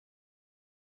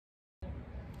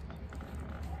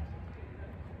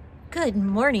Good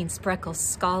morning, Spreckles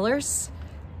scholars.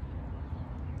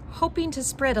 Hoping to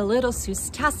spread a little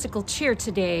Seustastical cheer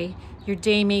today. Your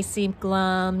day may seem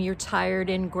glum, you're tired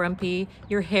and grumpy,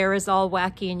 your hair is all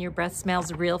wacky and your breath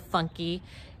smells real funky.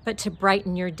 But to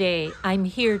brighten your day, I'm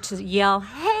here to yell,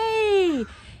 hey!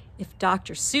 If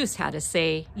Dr. Seuss had a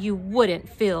say, you wouldn't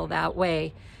feel that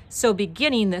way. So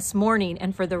beginning this morning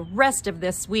and for the rest of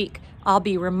this week, I'll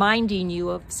be reminding you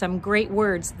of some great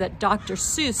words that Dr.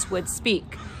 Seuss would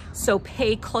speak. So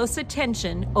pay close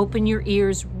attention, open your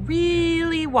ears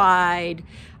really wide.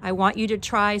 I want you to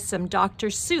try some Dr.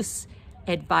 Seuss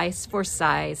advice for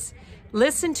size.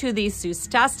 Listen to these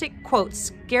Seustastic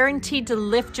quotes, guaranteed to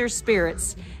lift your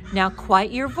spirits. Now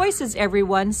quiet your voices,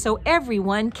 everyone, so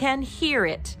everyone can hear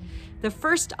it. The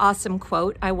first awesome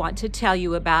quote I want to tell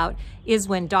you about is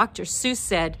when Dr. Seuss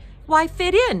said, "Why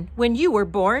fit in when you were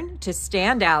born to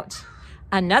stand out?"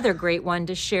 Another great one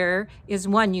to share is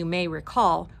one you may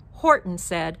recall. Horton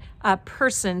said, "A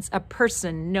person's a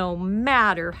person, no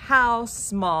matter how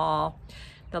small."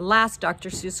 The last Dr.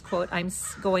 Seuss quote I'm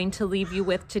going to leave you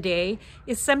with today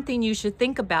is something you should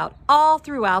think about all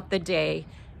throughout the day.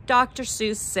 Dr.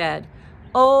 Seuss said,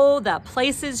 "Oh, the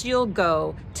places you'll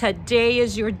go. Today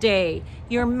is your day.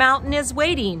 Your mountain is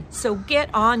waiting, so get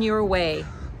on your way."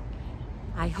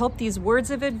 I hope these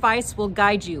words of advice will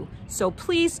guide you, so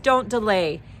please don't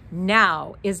delay.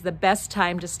 Now is the best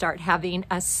time to start having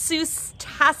a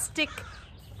Seustastic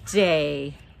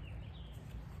day.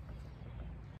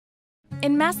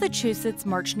 In Massachusetts,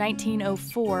 March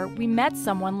 1904, we met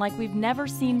someone like we've never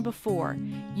seen before.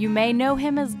 You may know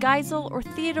him as Geisel or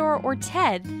Theodore or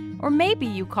Ted, or maybe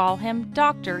you call him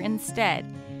Doctor instead.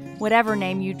 Whatever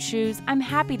name you choose, I'm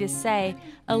happy to say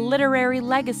a literary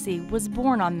legacy was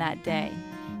born on that day.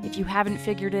 If you haven't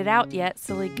figured it out yet,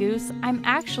 silly goose, I'm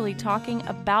actually talking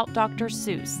about Dr.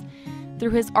 Seuss. Through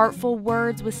his artful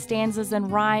words with stanzas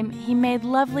and rhyme, he made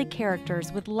lovely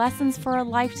characters with lessons for a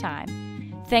lifetime.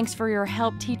 Thanks for your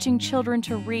help teaching children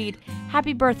to read.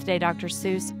 Happy birthday, Dr.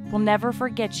 Seuss. We'll never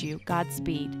forget you.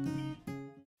 Godspeed.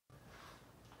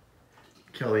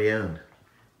 Kellyanne.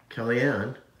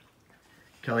 Kellyanne?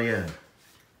 Kellyanne,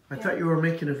 I thought you were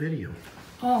making a video.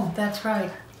 Oh, that's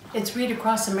right. It's Read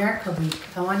Across America Week.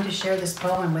 I wanted to share this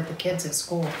poem with the kids at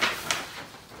school.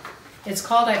 It's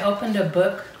called I Opened a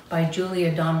Book by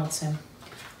Julia Donaldson.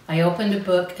 I opened a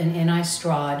book and in I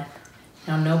strode.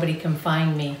 Now nobody can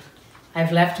find me.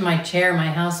 I've left my chair, my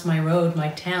house, my road, my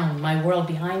town, my world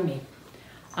behind me.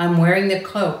 I'm wearing the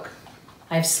cloak.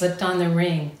 I've slipped on the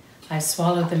ring. I've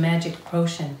swallowed the magic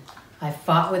potion. I've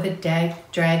fought with a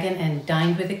dragon and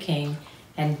dined with a king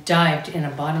and dived in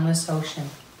a bottomless ocean.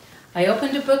 I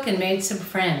opened a book and made some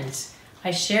friends.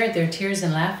 I shared their tears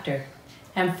and laughter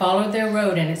and followed their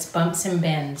road and its bumps and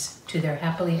bends to their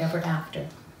happily ever after.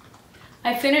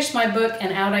 I finished my book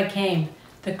and out I came.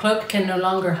 The cloak can no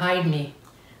longer hide me.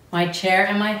 My chair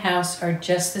and my house are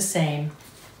just the same,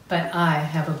 but I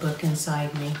have a book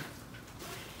inside me.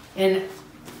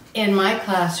 In my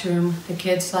classroom, the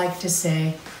kids like to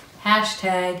say,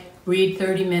 hashtag read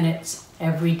 30 minutes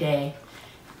every day.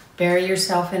 Bury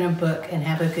yourself in a book and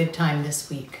have a good time this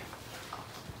week.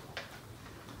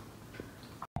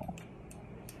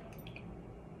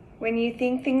 When you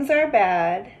think things are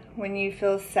bad, when you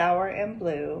feel sour and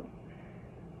blue,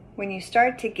 when you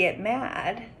start to get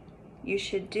mad, you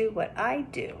should do what I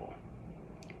do.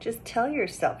 Just tell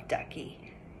yourself,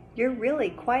 ducky, you're really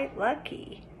quite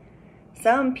lucky.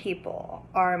 Some people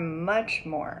are much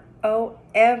more, oh,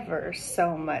 ever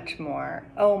so much more,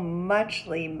 oh,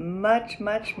 muchly, much,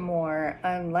 much more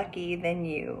unlucky than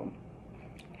you.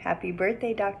 Happy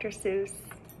birthday, Dr. Seuss.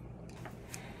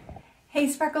 Hey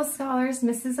Spreckles Scholars,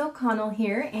 Mrs. O'Connell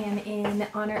here, and in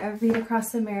honor of Read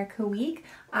Across America Week,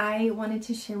 I wanted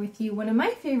to share with you one of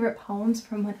my favorite poems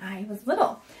from when I was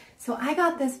little. So I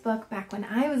got this book back when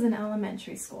I was in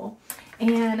elementary school,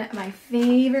 and my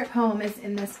favorite poem is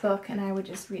in this book, and I would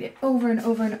just read it over and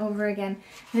over and over again,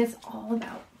 and it's all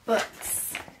about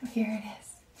books. Here it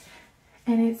is.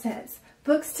 And it says,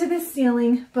 "Books to the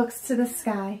ceiling, books to the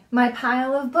sky, my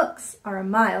pile of books are a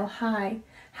mile high.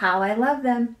 How I love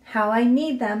them, how I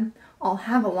need them, I'll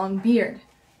have a long beard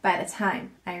by the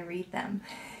time I read them."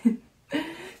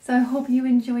 So I hope you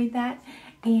enjoyed that,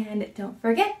 and don't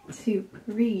forget to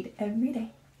read every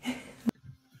day.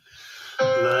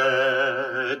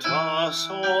 Let us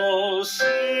all sing,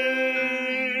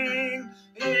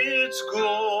 it's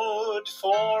good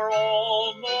for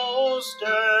almost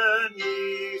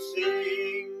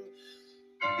anything.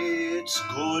 It's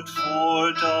good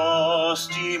for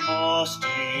dusty,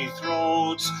 musty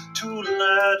throats to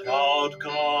let out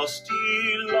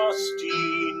gusty,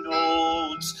 lusty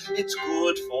notes. It's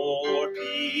good for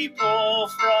people,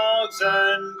 frogs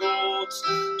and goats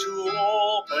to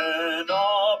open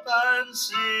up and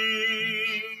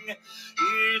sing.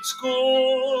 It's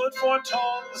good for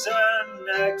tongues and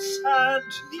necks and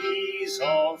knees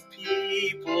of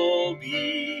people,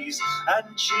 bees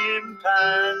and chimpanzees.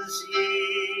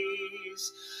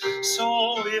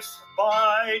 So if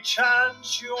by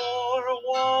chance you're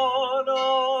one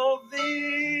of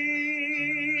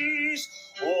these,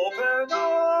 open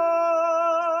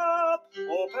up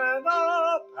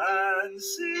and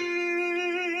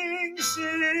sing,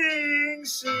 sing,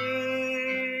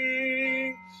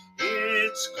 sing.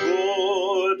 It's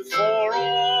good for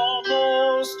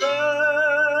almost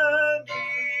anything.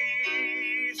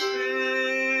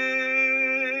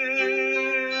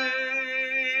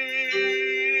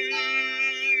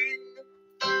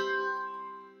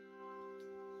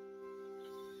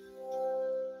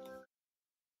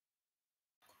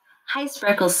 Hi,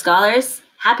 Spreckle Scholars.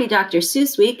 Happy Dr.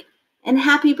 Seuss Week, and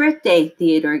happy birthday,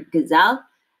 Theodore Gazelle.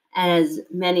 As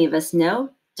many of us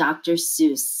know, Dr.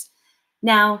 Seuss.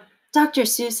 Now, Dr.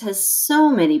 Seuss has so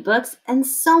many books and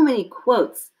so many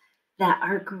quotes that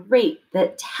are great,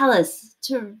 that tell us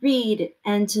to read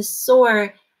and to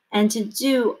soar and to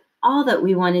do all that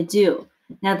we want to do.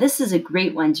 Now, this is a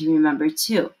great one to remember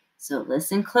too, so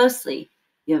listen closely.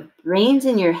 You have brains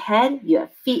in your head, you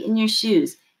have feet in your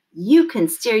shoes. You can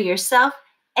steer yourself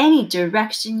any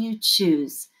direction you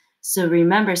choose. So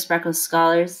remember, Spreckle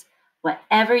Scholars,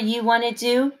 whatever you want to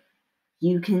do,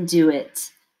 you can do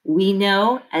it. We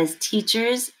know as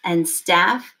teachers and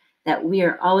staff that we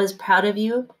are always proud of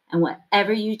you, and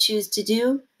whatever you choose to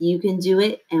do, you can do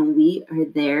it, and we are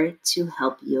there to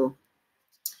help you.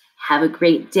 Have a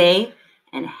great day,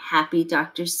 and happy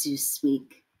Dr. Seuss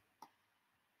Week.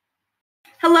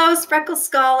 Hello, Spreckle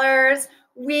Scholars.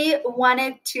 We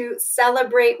wanted to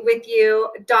celebrate with you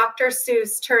Dr.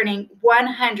 Seuss turning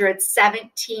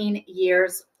 117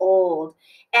 years old.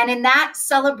 And in that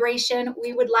celebration,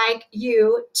 we would like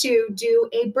you to do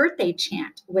a birthday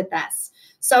chant with us.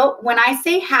 So when I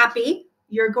say happy,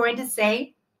 you're going to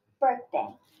say birthday.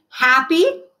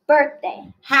 Happy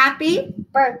Birthday. Happy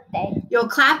Birthday. You'll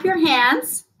clap your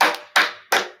hands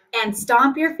and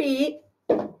stomp your feet.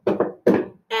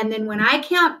 And then when I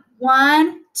count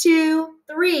 1, 2,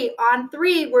 3, on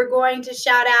 3, we're going to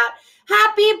shout out,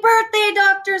 Happy birthday,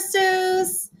 Dr.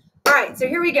 Seuss. All right, so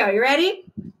here we go. You ready?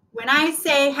 When I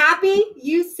say happy,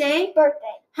 you say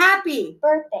birthday. Happy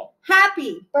Birthday.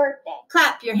 Happy Birthday.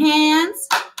 Clap your hands.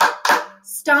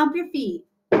 Stomp your feet.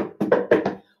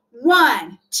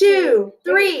 1, 2,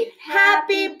 3.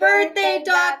 Happy birthday,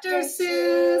 Dr.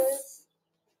 Seuss.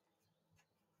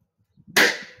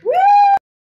 Woo!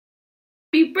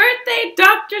 Happy birthday,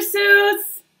 Dr. Seuss!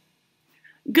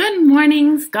 Good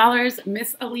morning, scholars.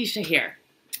 Miss Alicia here.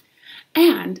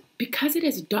 And because it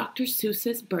is Dr.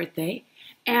 Seuss's birthday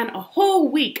and a whole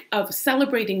week of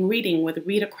celebrating reading with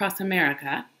Read Across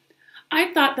America,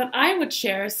 I thought that I would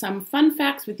share some fun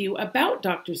facts with you about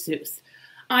Dr. Seuss.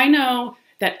 I know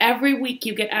that every week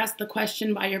you get asked the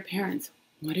question by your parents,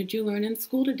 what did you learn in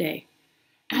school today?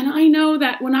 And I know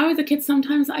that when I was a kid,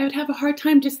 sometimes I would have a hard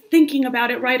time just thinking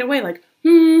about it right away, like,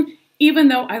 even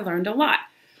though I learned a lot.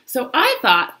 So I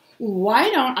thought, why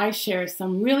don't I share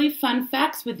some really fun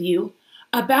facts with you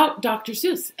about Dr.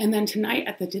 Seuss? And then tonight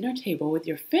at the dinner table with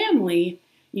your family,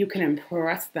 you can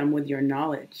impress them with your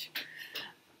knowledge.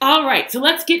 All right, so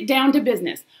let's get down to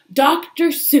business. Dr.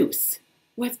 Seuss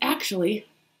was actually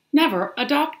never a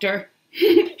doctor.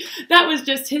 That was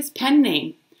just his pen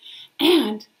name.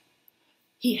 And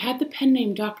he had the pen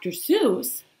name Dr.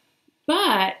 Seuss,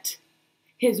 but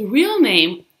his real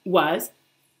name was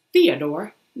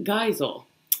Theodore Geisel.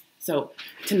 So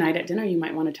tonight at dinner, you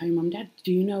might want to tell your mom and dad,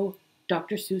 do you know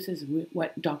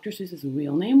what Dr. Seuss's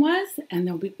real name was? And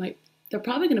they're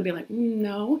probably going to be like,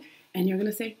 no. And you're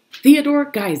going to say,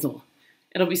 Theodore Geisel.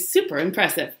 It'll be super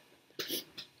impressive.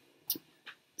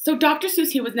 So Dr.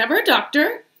 Seuss, he was never a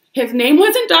doctor. His name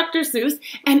wasn't Dr. Seuss.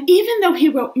 And even though he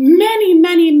wrote many,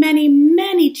 many, many,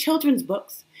 many children's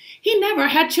books, he never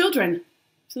had children.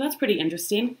 So that's pretty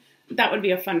interesting. That would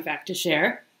be a fun fact to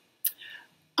share.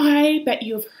 I bet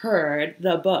you've heard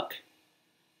the book,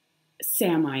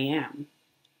 Sam I Am.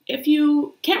 If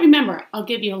you can't remember, I'll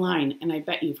give you a line, and I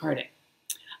bet you've heard it.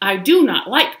 I do not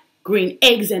like green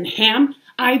eggs and ham.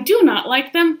 I do not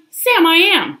like them. Sam I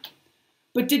Am.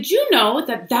 But did you know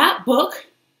that that book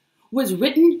was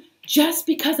written just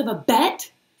because of a bet?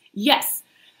 Yes.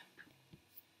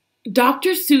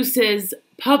 Dr. Seuss's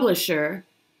publisher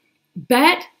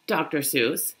bet Dr.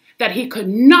 Seuss that he could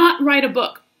not write a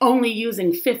book only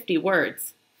using 50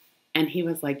 words. And he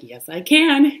was like, yes, I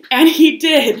can. And he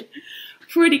did.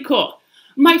 Pretty cool.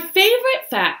 My favorite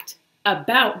fact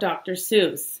about Dr.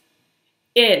 Seuss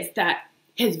is that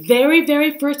his very,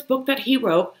 very first book that he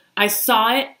wrote, I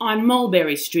saw it on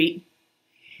Mulberry Street,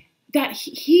 that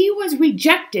he was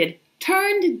rejected,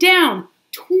 turned down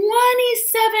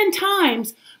 27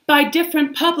 times by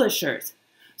different publishers.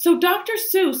 So Dr.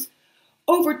 Seuss,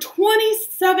 over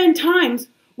 27 times,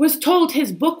 was told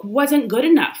his book wasn't good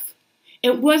enough.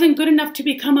 It wasn't good enough to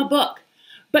become a book.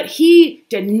 But he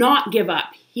did not give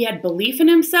up. He had belief in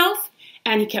himself,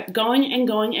 and he kept going and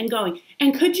going and going.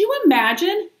 And could you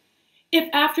imagine if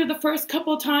after the first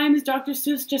couple of times Dr.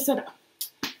 Seuss just said,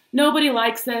 nobody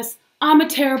likes this, I'm a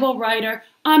terrible writer,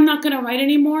 I'm not going to write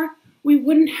anymore? We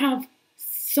wouldn't have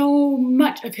so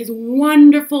much of his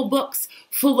wonderful books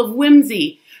full of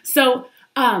whimsy. So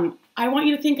I want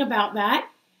you to think about that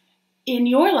in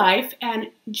your life, and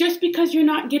just because you're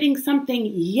not getting something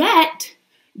yet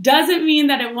doesn't mean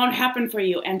that it won't happen for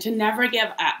you, and to never give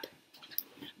up.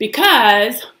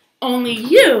 Because only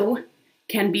you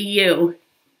can be you.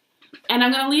 And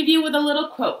I'm going to leave you with a little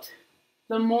quote.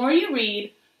 The more you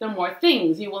read, the more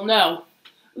things you will know.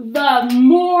 The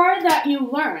more that you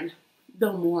learn,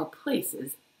 the more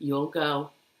places you'll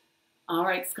go. All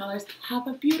right, scholars, have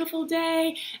a beautiful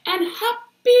day, and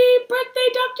happy birthday,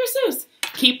 Dr. Seuss.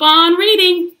 Keep on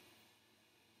reading.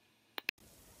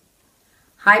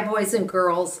 Hi, boys and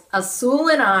girls.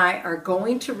 Asul and I are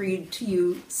going to read to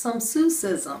you some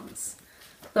Seussisms.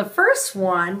 The first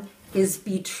one is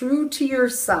be true to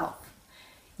yourself.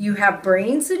 You have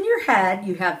brains in your head,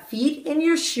 you have feet in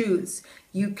your shoes.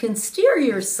 You can steer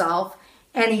yourself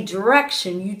any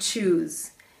direction you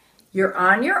choose. You're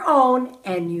on your own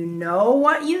and you know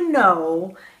what you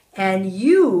know, and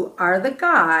you are the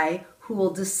guy who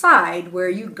will decide where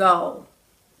you go.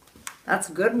 That's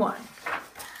a good one.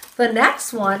 The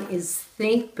next one is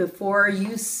think before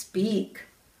you speak.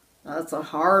 That's a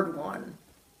hard one.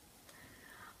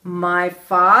 My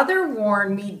father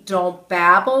warned me, don't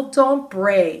babble, don't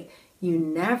bray. You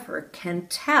never can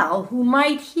tell who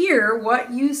might hear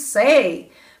what you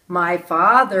say. My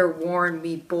father warned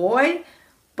me, boy,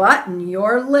 button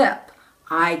your lip.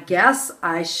 I guess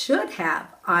I should have.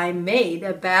 I made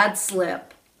a bad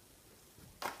slip.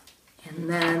 And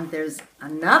then there's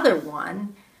another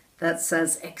one that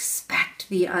says, expect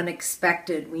the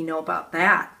unexpected. We know about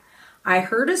that. I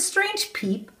heard a strange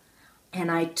peep, and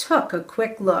I took a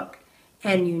quick look.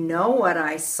 And you know what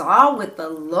I saw with the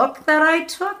look that I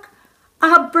took?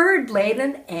 A bird laid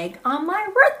an egg on my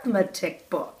arithmetic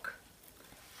book.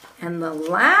 And the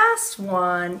last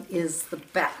one is the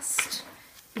best,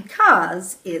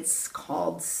 because it's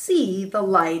called See the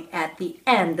Light at the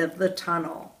End of the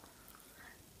Tunnel.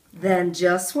 Then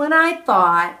just when I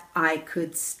thought I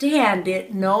could stand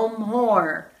it no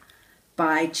more,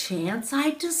 by chance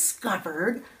I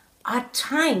discovered a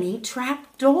tiny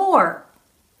trap door.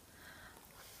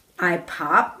 I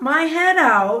popped my head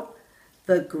out.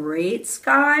 The great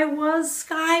sky was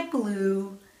sky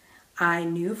blue. I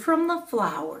knew from the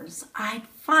flowers I'd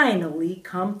finally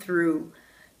come through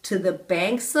to the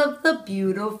banks of the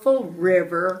beautiful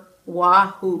river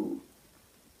Wahoo.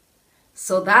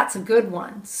 So that's a good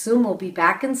one. Soon we'll be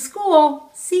back in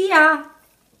school. See ya.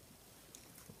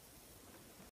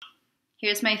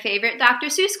 Here's my favorite Dr.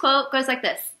 Seuss quote. It goes like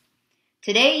this.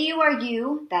 Today you are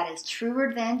you, that is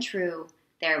truer than true.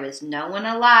 There was no one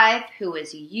alive who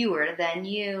was youer than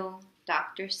you.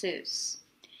 Dr. Seuss.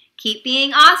 Keep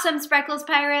being awesome, Spreckles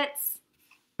Pirates.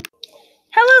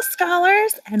 Hello,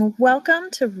 scholars, and welcome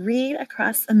to Read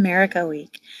Across America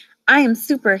Week. I am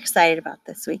super excited about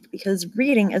this week because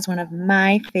reading is one of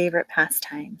my favorite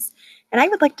pastimes, and I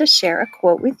would like to share a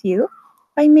quote with you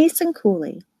by Mason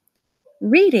Cooley.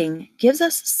 Reading gives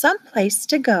us some place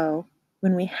to go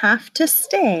when we have to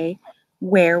stay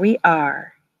where we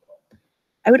are.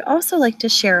 I would also like to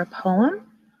share a poem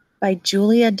by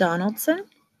Julia Donaldson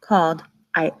called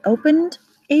I Opened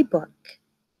a Book.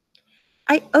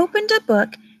 I opened a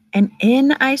book and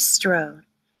in I strode.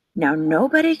 Now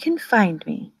nobody can find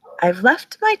me. I've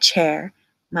left my chair,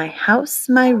 my house,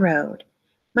 my road,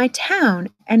 my town,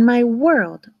 and my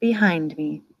world behind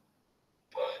me.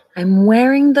 I'm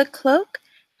wearing the cloak,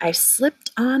 I slipped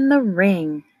on the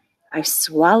ring, I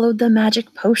swallowed the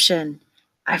magic potion,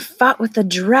 I fought with a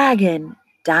dragon,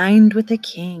 dined with a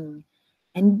king,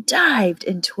 and dived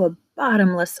into a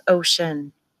bottomless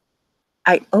ocean.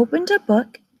 I opened a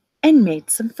book and made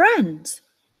some friends.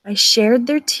 I shared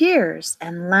their tears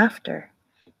and laughter,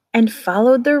 and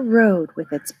followed the road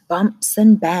with its bumps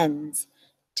and bends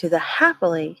to the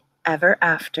happily ever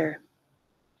after.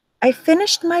 I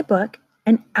finished my book,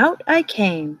 and out I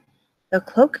came, The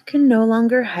cloak can no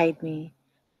longer hide me.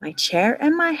 My chair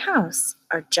and my house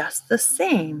are just the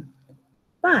same.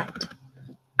 But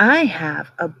I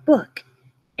have a book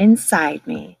inside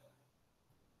me.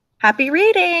 Happy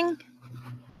reading!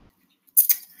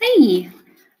 Hey,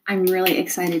 I'm really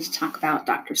excited to talk about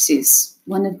Dr. Seuss.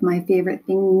 One of my favorite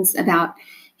things about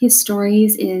his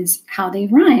stories is how they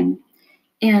rhyme.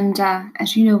 And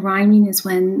as you know, rhyming is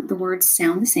when the words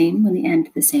sound the same, when they end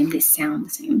the same, they sound the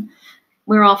same.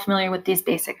 We're all familiar with these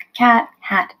basic cat,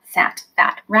 hat, sat,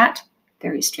 fat, rat.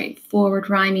 Very straightforward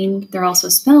rhyming. They're also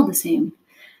spelled the same.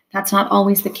 That's not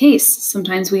always the case.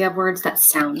 Sometimes we have words that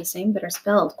sound the same but are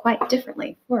spelled quite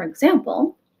differently. For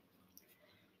example,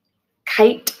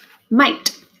 kite,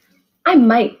 might. I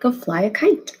might go fly a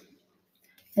kite.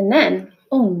 And then,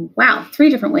 oh wow, 3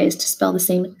 different ways to spell the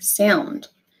same sound.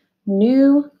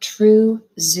 New, true,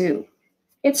 zoo.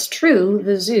 It's true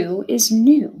the zoo is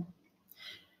new.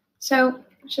 So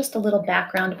just a little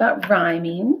background about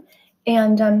rhyming.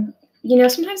 And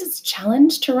sometimes it's a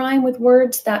challenge to rhyme with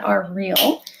words that are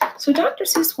real. So Dr.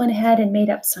 Seuss went ahead and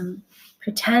made up some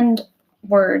pretend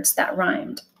words that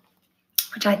rhymed,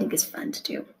 which I think is fun to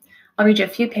do. I'll read you a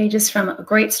few pages from a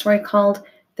great story called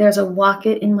There's a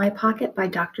Wocket in My Pocket by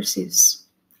Dr. Seuss.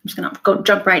 I'm just going to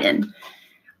jump right in.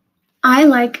 I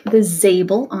like the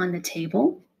Zabel on the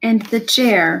table and the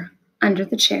chair under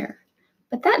the chair.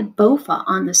 But that Bofa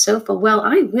on the sofa, well,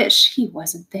 I wish he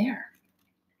wasn't there.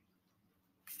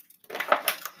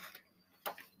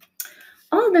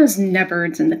 All those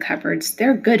nubbards in the cupboards,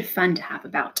 they're good fun to have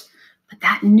about. But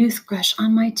that Noothgrush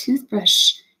on my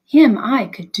toothbrush, him I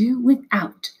could do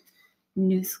without.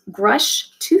 Noothgrush,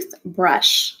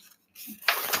 toothbrush.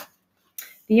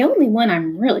 The only one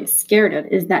I'm really scared of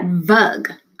is that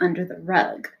Vug under the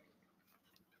rug.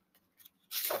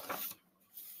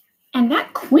 And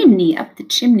that Quimney up the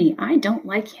chimney, I don't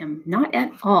like him, not at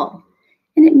all.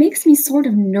 And it makes me sort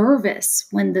of nervous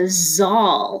when the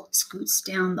Zoll scoots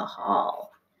down the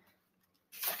hall.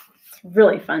 It's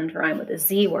really fun to rhyme with a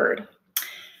Z word.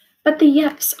 But the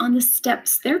Yeps on the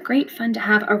steps, they're great fun to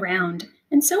have around.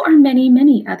 And so are many,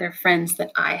 many other friends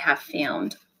that I have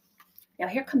found. Now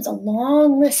here comes a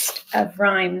long list of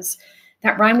rhymes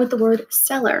that rhyme with the word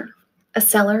cellar. A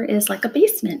cellar is like a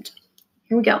basement.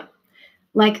 Here we go.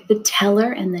 Like the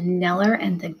teller and the neller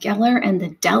and the geller and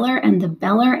the deller and the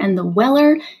beller and the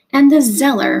weller and the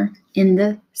zeller in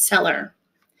the cellar.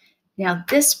 Now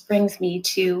this brings me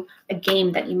to a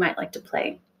game that you might like to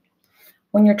play.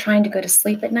 When you're trying to go to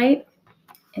sleep at night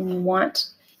and you want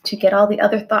to get all the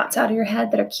other thoughts out of your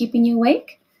head that are keeping you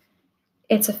awake,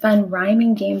 it's a fun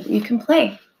rhyming game that you can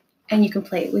play. And you can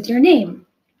play it with your name.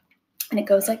 And it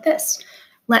goes like this.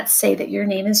 Let's say that your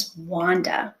name is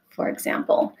Wanda, for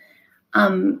example.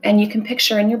 And you can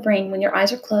picture in your brain, when your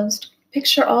eyes are closed,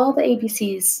 picture all the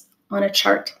ABCs on a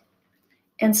chart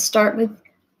and start with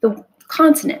the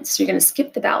consonants. So you're going to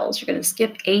skip the vowels. You're going to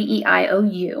skip A, E, I, O,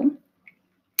 U,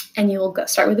 and you will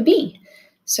start with a B.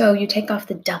 So you take off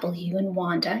the W in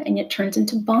Wanda and it turns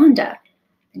into Bonda.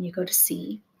 And you go to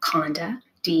C, Conda,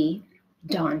 D,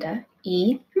 Donda,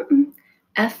 E,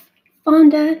 F,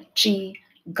 Fonda, G,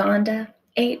 Gonda,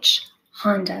 H,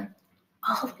 Honda,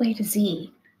 all the way to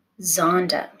Z,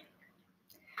 Zonda.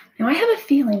 Now I have a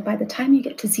feeling by the time you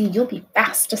get to Z, you'll be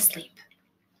fast asleep.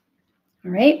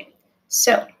 All right?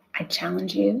 So I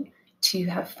challenge you to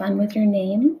have fun with your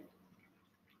name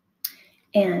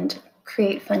and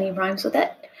create funny rhymes with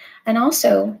it. And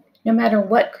also, no matter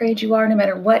what grade you are, no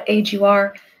matter what age you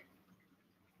are,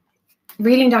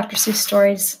 reading Dr. Seuss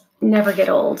stories never get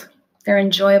old. They're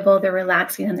enjoyable, they're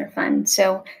relaxing, and they're fun.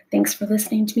 So thanks for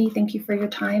listening to me. Thank you for your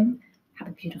time. Have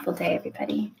a beautiful day,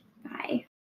 everybody. Bye.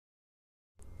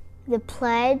 The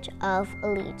Pledge of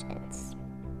Allegiance.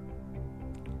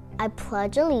 I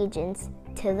pledge allegiance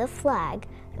to the flag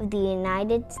of the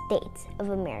United States of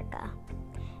America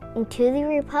and to the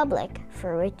republic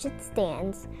for which it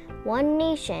stands, one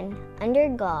nation, under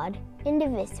God,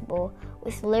 indivisible,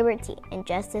 with liberty and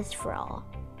justice for all.